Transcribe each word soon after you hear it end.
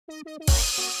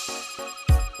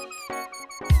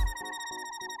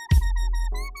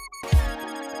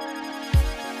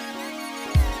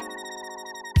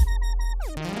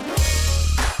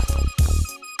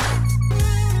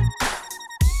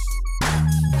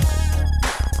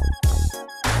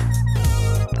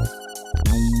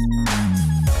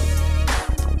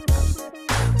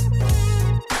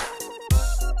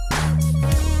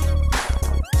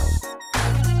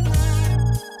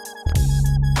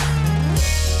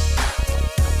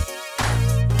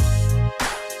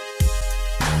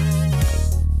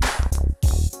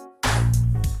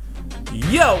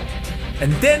Yo!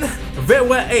 And then there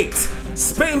were 8.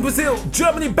 Spain, Brazil,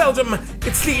 Germany, Belgium,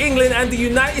 Italy, England and the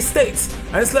United States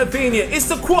and Slovenia. It's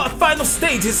the quarter-final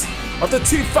stages of the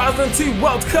 2002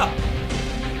 World Cup.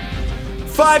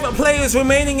 5 players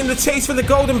remaining in the chase for the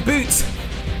Golden Boot.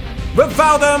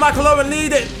 Rivaldo and Michael Owen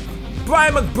lead it.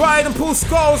 Brian McBride and Paul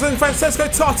Scholes and Francesco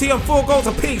Totti on 4 goals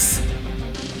apiece.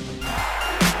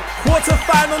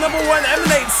 Quarter-final number 1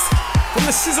 emanates from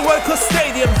the Shizuoka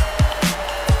Stadium.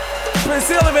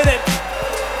 Brazil are in it.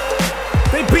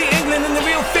 They beat England in the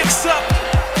real fixture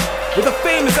with a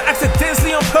famous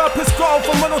accidentally on purpose goal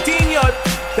from Ronaldinho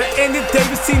that ended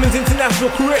David Seaman's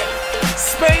international career.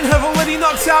 Spain have already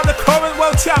knocked out the current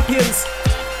world champions.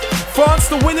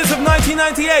 France the winners of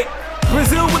 1998.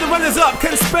 Brazil were the runners-up.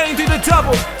 Can Spain do the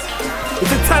double?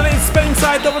 It's a talented Spain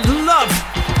side that would love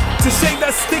to shake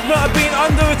that stigma of being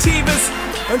underachievers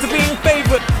and to being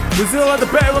favourite. Brazil are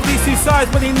the better of these two sides,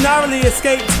 but he narrowly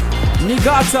escaped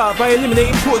Nigata by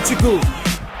eliminating Portugal.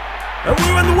 And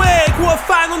we're on the way,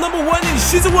 quarter-final number 1 in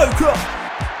Shizuoka.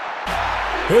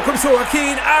 Here comes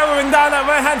Joaquin arrowing down that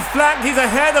right-hand flank. He's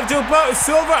ahead of Gilberto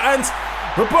Silva and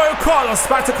Roberto Carlos.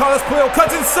 Back to Carlos Puyol,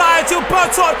 cuts inside,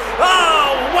 Gilberto.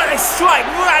 Oh, what a strike,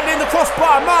 right in the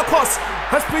crossbar. Marcos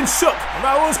has been shook.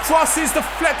 Raul's cross is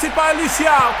deflected by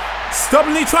Luciao.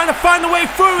 Stubbornly trying to find a way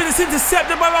through, and it's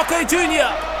intercepted by Roque Jr.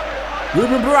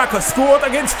 Ruben Baraka scored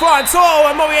against France. Oh,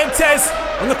 and Morientes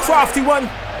on the crafty one.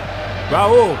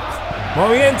 Raul.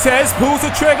 Morientes pulls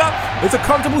the trigger. It's a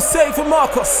comfortable save for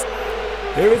Marcos.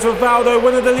 Here is Rivaldo,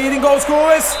 one of the leading goal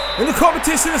scorers in the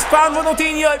competition, has found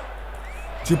Ronaldinho.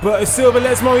 Gilberto Silva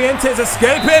lets Morientes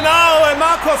escape him. Oh, and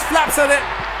Marcos flaps at it.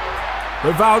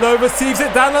 Rivaldo receives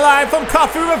it down the line from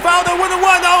Cafu. Rivaldo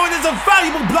 1-1. Oh, and there's a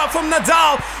valuable block from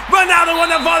Nadal. Ronaldo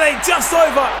on a volley just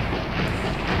over.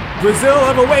 Brazil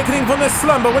have awakening from their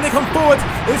slumber. When they come forward,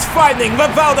 it's frightening.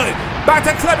 Rivaldo back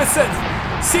to Cleberson.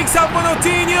 Seeks out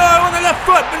Ronaldinho on the left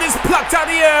foot, and is plucked out of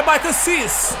the air by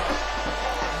Casillas.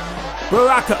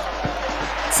 Baraka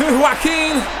to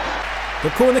Joaquin. The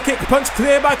corner kick punch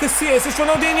clear by Casillas. It's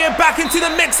Ronaldinho back into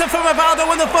the mixer for Rivaldo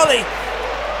on the volley.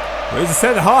 There's a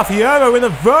centre-half Euro in a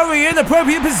very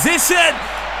inappropriate position.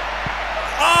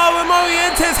 Oh, and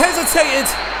Morientes hesitated.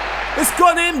 It's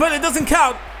gone in, but it doesn't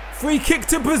count. Free kick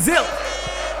to Brazil.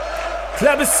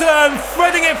 Cleberson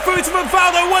threading it through to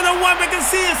Rivaldo. 1-on-1 with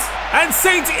Casillas. And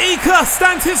Saint Ika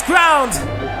stands his ground.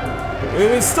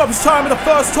 We're in stoppage time of the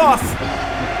first half.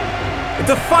 A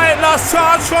defiant last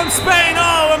charge from Spain.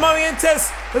 Oh, and Morientes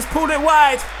has pulled it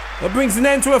wide. That brings an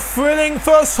end to a thrilling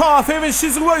first half here in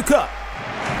Shizuoka.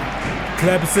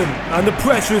 Cleberson under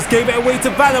pressure has gave it away to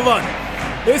Valeron.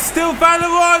 It's still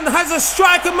Valeron, has a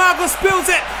strike and Marcos spills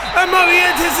it. And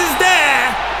Morientes is there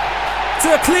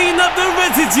to clean up the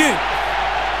residue.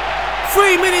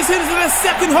 3 minutes into the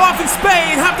second half and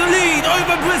Spain have the lead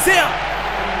over Brazil.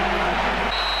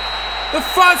 The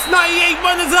France 98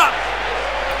 runners-up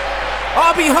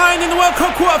are behind in the World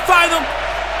Cup quarter-final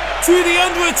to the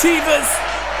underachievers.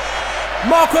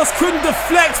 Marcos couldn't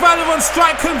deflect Valeron's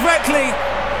strike correctly.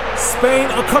 Spain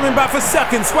are coming back for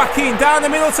seconds. Joaquin down the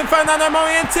middle to Fernando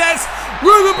Morientes.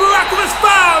 Ruben Baraka has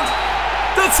found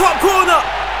the top corner.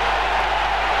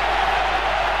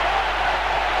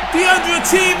 The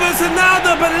underachievers are now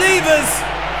the believers.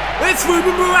 It's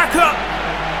Ruben Baraka.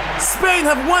 Spain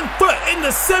have 1 foot in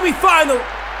the semi-final.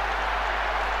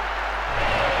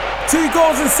 2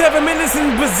 goals in 7 minutes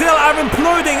and Brazil are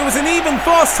imploding. It was an even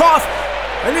first half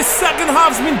and this second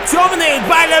half's been dominated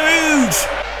by La Rouge.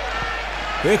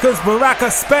 Here comes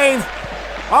Baraka. Spain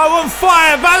are on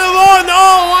fire. Valeron,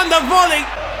 oh, on the volley.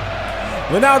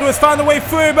 Ronaldo has found a way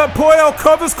through, but Puyol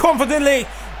covers confidently.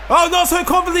 Oh, not so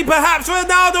confidently perhaps.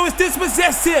 Ronaldo has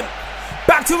dispossessed him.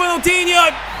 Back to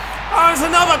Ronaldinho. Oh, it's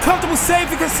another comfortable save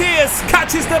for Casillas.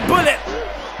 Catches the bullet.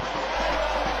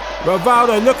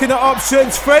 Rivaldo looking at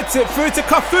options. Threads it through to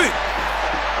Cafu.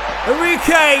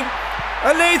 Enrique.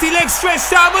 A lazy leg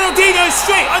stretched out. Ronaldinho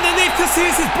straight underneath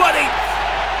Casillas' body.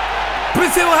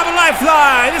 Brazil will have a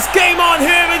lifeline. It's game on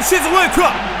here in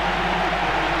Shizuoka.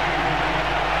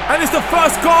 And it's the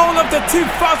first goal of the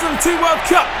 2002 World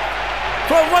Cup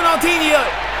for Ronaldinho.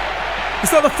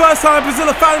 It's not the first time Brazil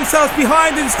have found themselves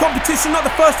behind in this competition, not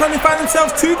the first time they found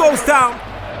themselves 2 goals down.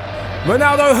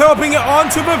 Ronaldo helping it on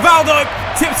to Rivaldo,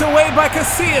 tipped away by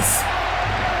Casillas.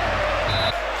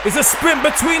 It's a sprint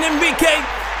between Enrique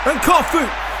and Cafu.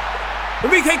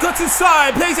 Enrique cuts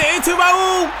inside, plays it into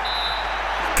Raul.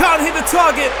 Can't hit the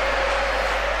target.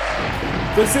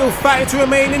 Brazil fighting to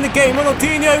remain in the game.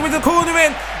 Ronaldinho with the corner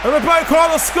in, and Roberto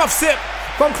Carlos scuffs it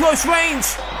from close range.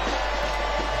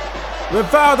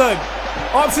 Rivaldo,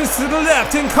 options to the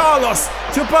left in Carlos.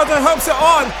 Gilberto helps it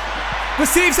on.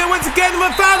 Receives it once again.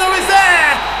 Rivaldo is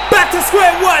there. Back to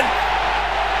square one.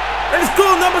 And it's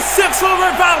goal number 6 for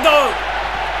Rivaldo.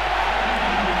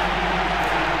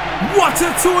 What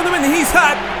a tournament he's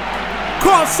had.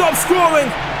 Can't stop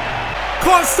scoring.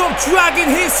 Can't stop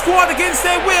dragging his squad against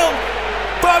their will.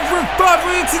 Further and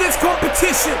further into this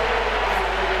competition.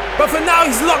 But for now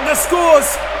he's locked the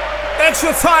scores.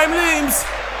 Extra time looms.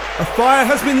 A fire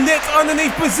has been lit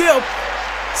underneath Brazil.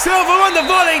 Silva on the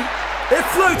volley. It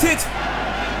floated.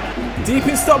 Deep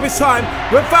in stoppage time.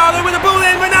 Rivaldo with the ball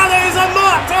in. Ronaldo is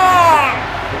unmarked.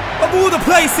 Of all the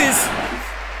places.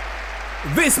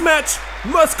 This match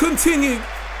must continue.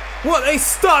 What a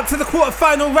start to the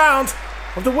quarter-final round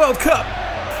of the World Cup.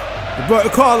 Roberto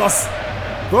Carlos.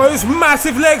 Those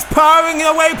massive legs powering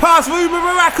away past Ruben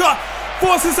Baraka.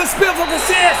 Forces a spill from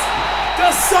Casillas. The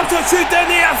substitute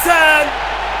Danielson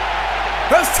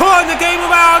has turned the game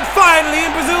around finally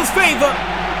in Brazil's favour.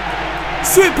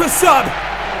 Super sub.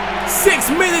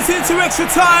 6 minutes into extra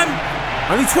time.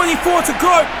 Only 24 to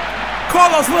go.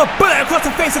 Carlos with a bullet across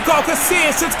the face of goal.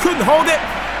 Casillas just couldn't hold it.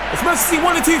 As much as he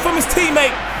wanted to from his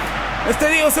teammate. As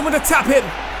Danielson with a tap in.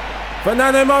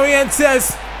 Fernando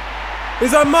Morientes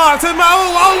is unmarked, and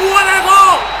Raul, oh what a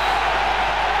goal!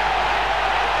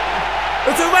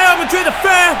 It's a Real Madrid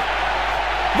affair.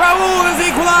 Raul has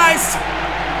equalised.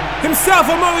 Himself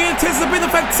and Morientes have been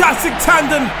a fantastic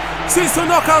tandem since the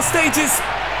knockout stages.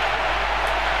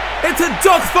 It's a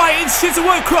dogfight in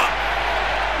Shizuoka.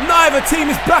 Neither team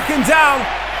is backing down,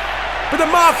 but the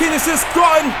marking has just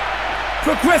gotten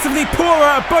progressively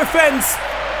poorer at both ends.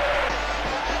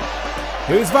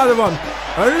 Here's Valeron.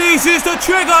 Unleashes the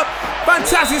trigger.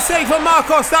 Fantastic save from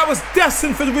Marcos. That was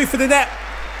destined for the roof of the net.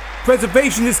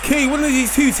 Preservation is key. One of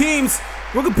these 2 teams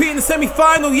will compete in the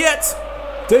semi-final yet.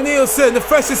 Danielson, the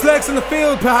freshest legs on the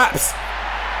field perhaps.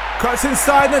 Cuts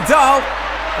inside Nadal.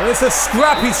 And it's a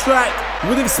scrappy strike. You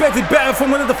would have expected better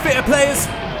from one of the fitter players.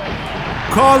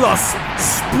 Carlos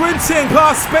sprinting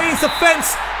past Spain's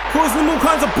defence, causing them all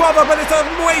kinds of bother, but it's a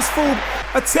wasteful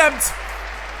attempt.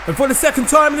 And for the second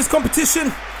time in this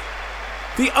competition,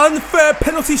 the unfair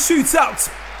penalty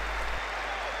shootout.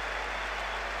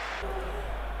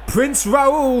 Prince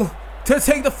Raul to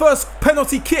take the first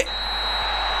penalty kick.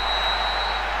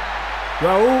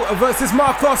 Raul versus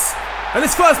Marcos. And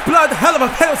his first blood, hell of a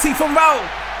penalty from Raul.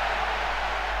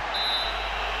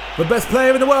 The best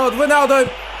player in the world, Ronaldo,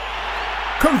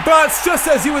 converts just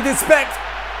as you would expect.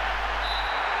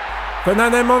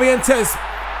 Fernando Morientes,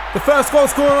 the first goal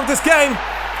scorer of this game,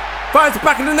 finds the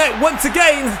back of the net once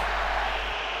again.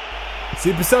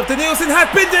 Super sub Danielson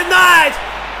had been denied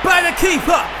by the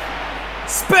keeper.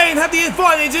 Spain have the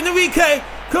advantage, and Enrique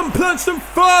can plunge them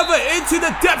further into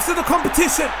the depths of the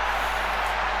competition.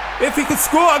 If he could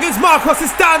score against Marcos,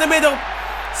 it's down the middle.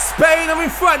 Spain are in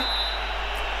front.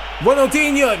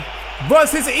 Ronaldinho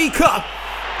versus Ica.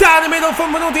 Down the middle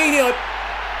from Ronaldinho.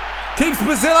 Keeps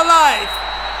Brazil alive.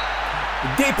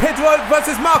 Di Pedro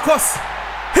versus Marcos.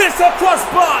 Hits the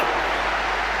crossbar.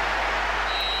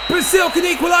 Brazil can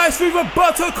equalise through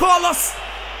Roberto Carlos.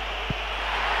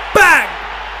 Bang!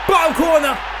 Bottom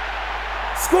corner.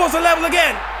 Scores a level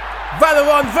again.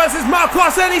 Valeron versus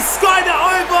Marcos, and he's skied it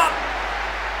over.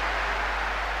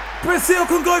 Brazil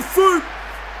can go through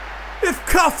if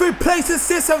Cafu places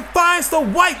this and finds the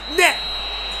white net.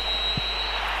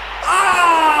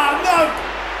 Ah, no!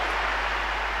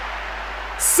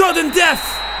 Sudden death.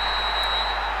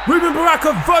 Ruben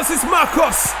Baraka versus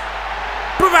Marcos.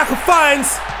 Baraka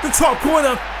finds the top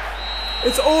corner.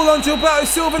 It's all on Gilberto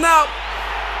Silva now.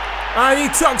 And he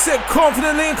tucks it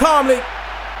confidently and calmly.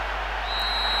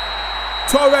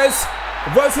 Torres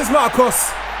versus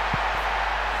Marcos.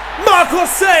 Marcos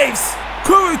saves.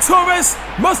 Kuru Torres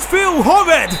must feel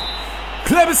horrid.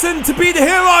 Cleberson to be the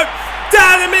hero.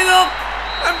 Down the middle.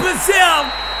 And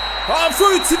Brazil are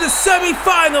through to the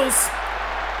semi-finals.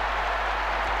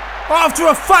 After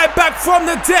a fight back from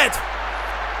the dead.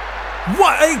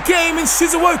 What a game in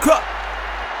Shizuoka.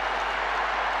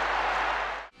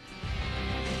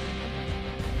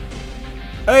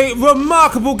 A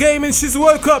remarkable game in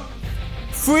Shizuoka.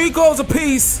 3 goals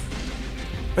apiece.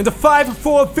 And a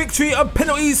 5-4 victory on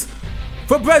penalties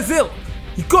for Brazil.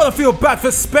 You gotta feel bad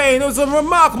for Spain. It was a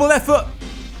remarkable effort.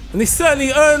 And they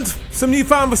certainly earned some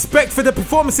newfound respect for their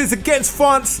performances against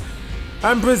France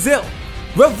and Brazil.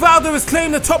 Rivaldo has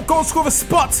claimed the top goal scorer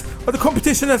spot of the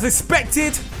competition as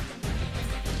expected.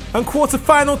 And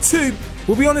quarter-final 2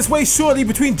 will be on its way shortly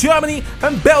between Germany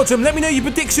and Belgium. Let me know your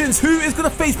predictions. Who is going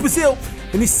to face Brazil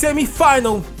in the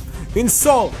semi-final in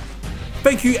Seoul?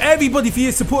 Thank you everybody for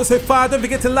your support so far. Don't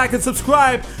forget to like and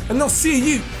subscribe. And I'll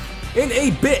see you in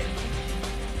a bit.